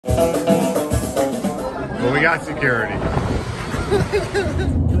Well, we got security.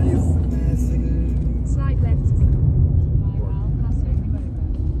 Slide left.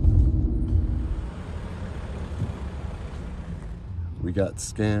 We got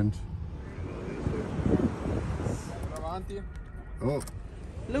scanned. Oh.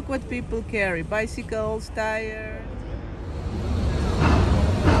 Look what people carry. Bicycles, tires.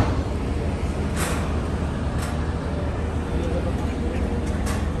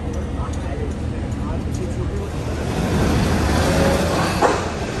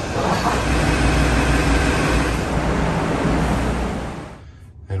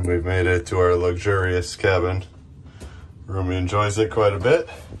 And we've made it to our luxurious cabin. Rumi enjoys it quite a bit.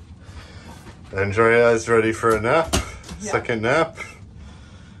 Andrea is ready for a nap. Yeah. Second nap.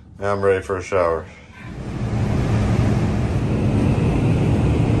 And I'm ready for a shower.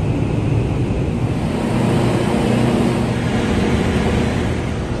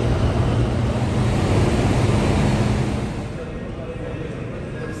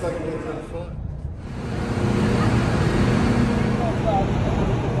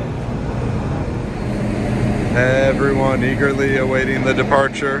 Everyone eagerly awaiting the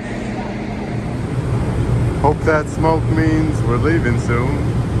departure. Hope that smoke means we're leaving soon.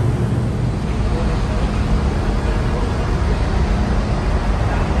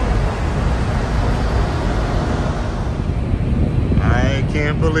 I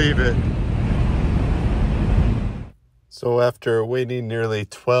can't believe it. So after waiting nearly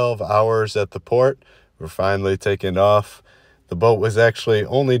 12 hours at the port, we're finally taking off. The boat was actually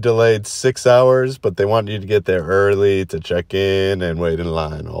only delayed 6 hours, but they want you to get there early to check in and wait in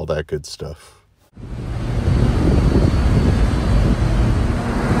line, all that good stuff.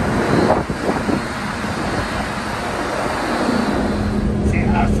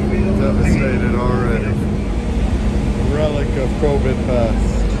 Devastated already. Relic of COVID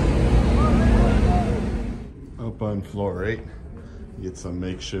past. Up on floor 8, you get some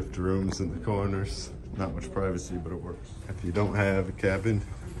makeshift rooms in the corners. Not much privacy, but it works. If you don't have a cabin,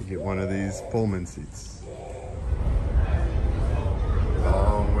 you get one of these Pullman seats.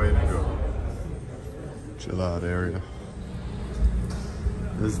 Long way to go. Chill out area.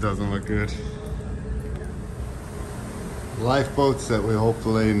 This doesn't look good. Lifeboats that we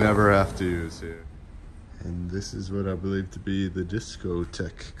hopefully never have to use here. And this is what I believe to be the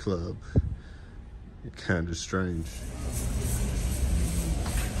discotheque club. Kind of strange.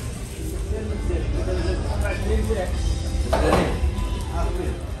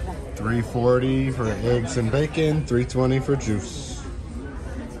 $3.40 for eggs and bacon, $3.20 for juice.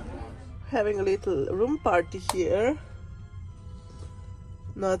 Having a little room party here.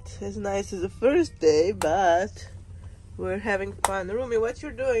 Not as nice as the first day, but we're having fun. Rumi, what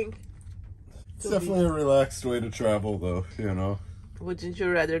you're doing? It's definitely a relaxed way to travel though, you know. Wouldn't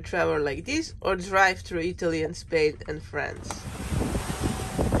you rather travel like this or drive through Italy and Spain and France?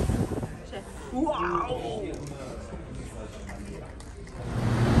 Wow!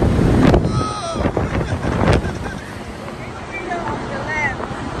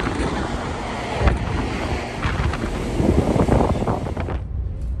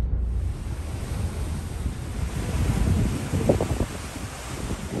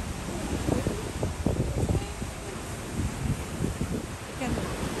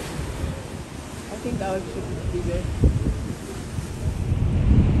 I think that would be bigger.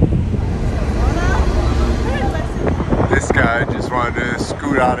 This guy just wanted to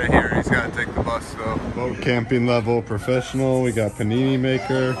scoot out of here. He's got to take the bus though. Boat camping level professional. We got panini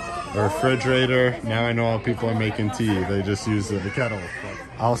maker, a refrigerator. Now I know how people are making tea. They just use the kettle.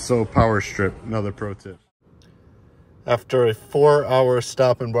 Also power strip, another pro tip. After a 4-hour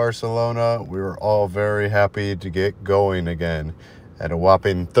stop in Barcelona, we were all very happy to get going again at a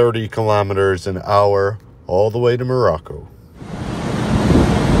whopping 30 kilometers an hour all the way to Morocco.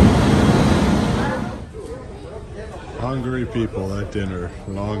 Hungry people at dinner,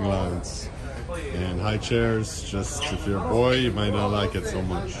 long lines, and high chairs. Just if you're a boy, you might not like it so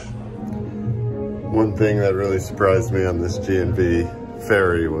much. One thing that really surprised me on this G&V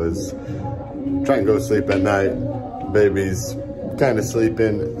ferry was trying to go to sleep at night. Baby's kind of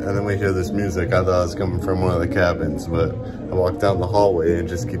sleeping, and then we hear this music. I thought it was coming from one of the cabins, but I walk down the hallway and it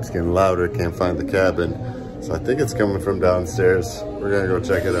just keeps getting louder. Can't find the cabin, so I think it's coming from downstairs. We're gonna go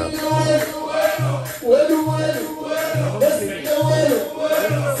check it out.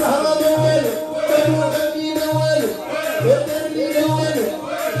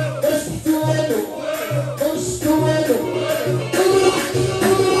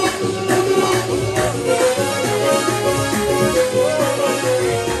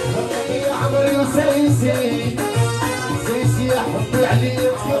 سيسي يا حبي عليك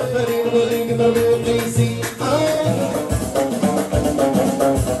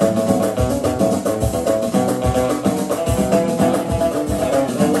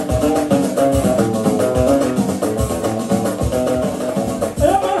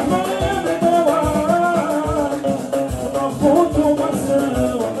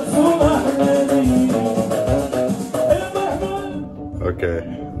Okay,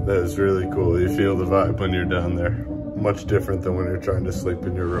 that is really cool. You feel the vibe when you're down there. Much different than when you're trying to sleep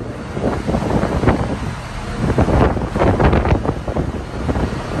in your room.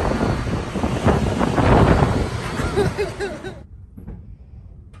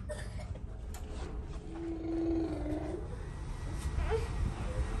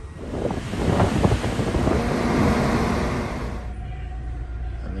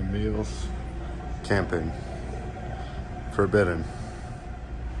 Having meals, camping, forbidden.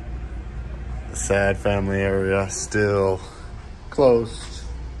 The sad family area still closed.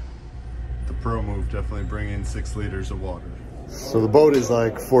 The pro move definitely bringing 6 liters of water. So the boat is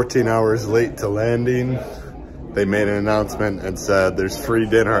like 14 hours late to landing. They made an announcement and said there's free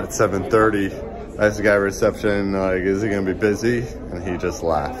dinner at 7:30. I asked the guy at reception, like, is he gonna be busy? And he just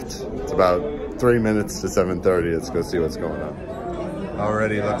laughed. It's about 3 minutes to 7:30. Let's go see what's going on.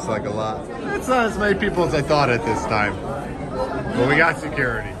 Already looks like a lot. It's not as many people as I thought at this time, but we got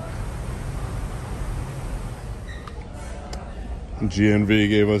security. GNV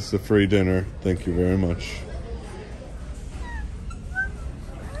gave us the free dinner. Thank you very much.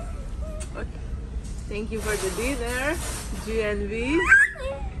 Thank you for the dinner, GNV.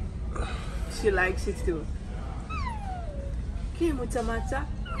 She likes it too. Okay, mucha matcha.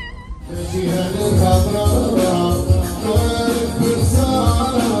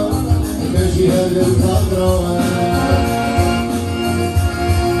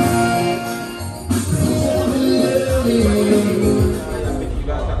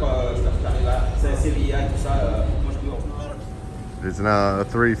 It's now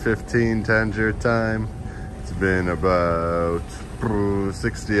 3:15 Tangier time. It's been about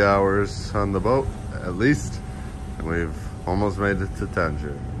 60 hours on the boat, at least. And we've almost made it to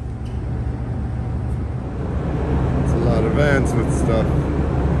Tangier. It's a lot of vans with stuff.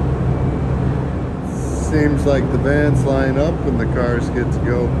 Seems like the vans line up and the cars get to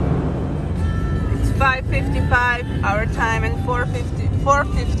go. It's 5:55 our time and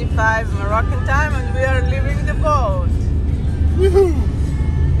 4:55 Moroccan time, and we are leaving the boat. Woohoo!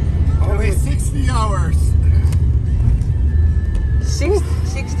 Only 60 hours.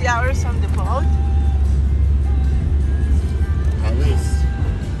 60 hours on the boat. At least.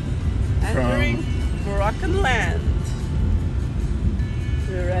 Entering Moroccan land.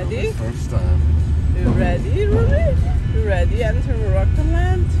 You ready? First time. You ready, Ruby? You ready? Enter Moroccan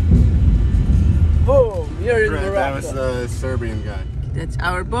land. Boom! You're in Morocco. That was the Serbian guy. That's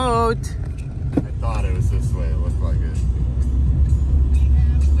our boat. I thought it was this way. It looked like it.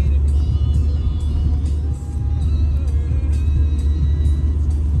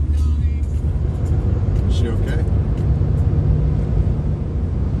 Is she okay?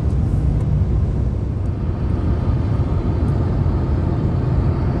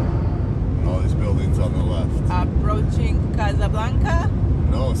 All these buildings on the left. Approaching Casablanca.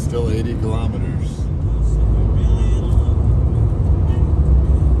 No, still 80 kilometers.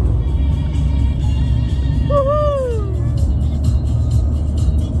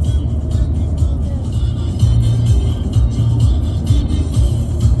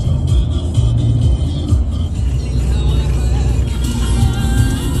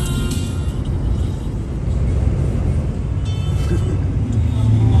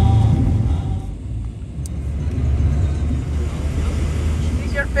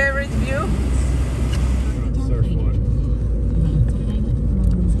 Favorite view? Surfboard.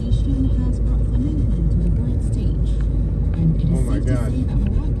 Oh my god.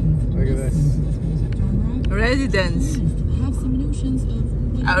 Look at this. Residence.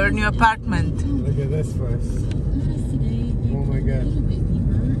 Our new apartment. Look at this place. Oh my god.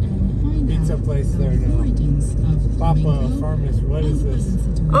 Pizza place there now. Papa Farmers, what is this?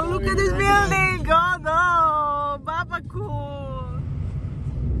 Oh, look at this building! Oh no! Papa cool!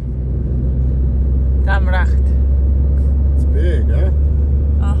 Tamracht. It's big, huh?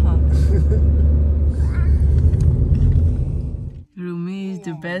 Uh-huh. Rumi is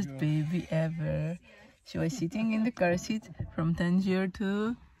the best baby ever. She was sitting in the car seat from Tangier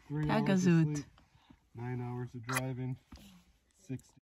to Agadir. 9 hours of driving. 60.